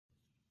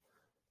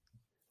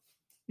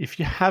if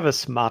you have a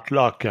smart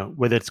lock,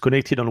 whether it's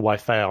connected on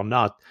Wi-Fi or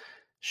not,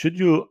 should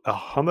you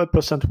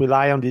 100%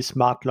 rely on this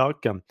smart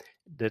lock?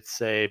 Let's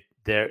say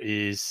there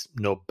is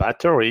no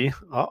battery.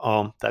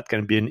 That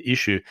can be an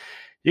issue.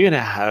 You're going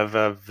to have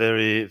a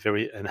very,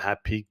 very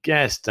unhappy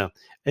guest.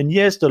 And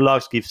yes, the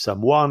logs give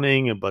some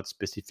warning about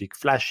specific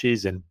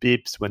flashes and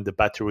beeps when the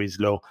battery is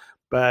low,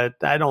 but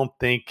I don't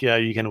think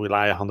you can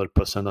rely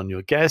 100% on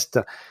your guest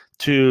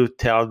to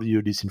tell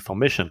you this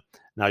information.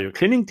 Now, your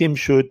cleaning team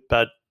should,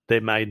 but they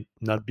might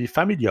not be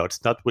familiar.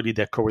 It's not really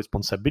their core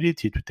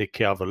responsibility to take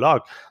care of a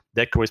log.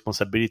 Their core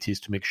responsibility is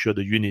to make sure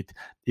the unit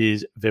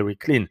is very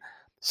clean.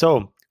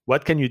 So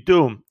what can you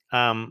do?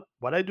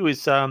 What I do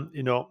is,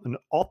 an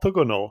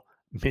orthogonal,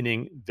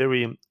 meaning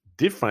very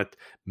different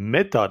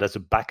method as a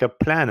backup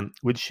plan,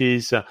 which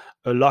is a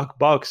lock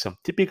box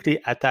typically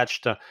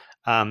attached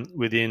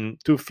within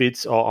 2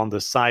 feet or on the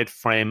side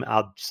frame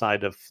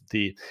outside of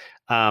the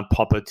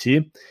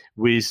property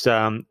with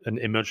an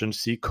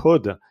emergency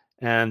code.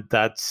 And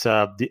that's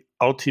the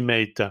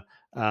ultimate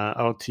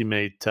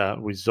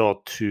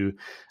resort to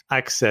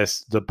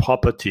access the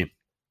property.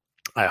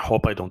 I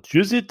hope I don't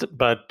use it,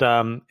 but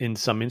in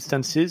some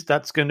instances,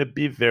 that's going to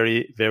be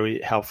very,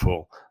 very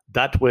helpful.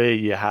 That way,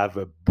 you have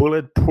a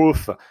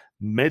bulletproof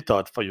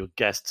method for your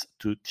guests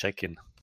to check in.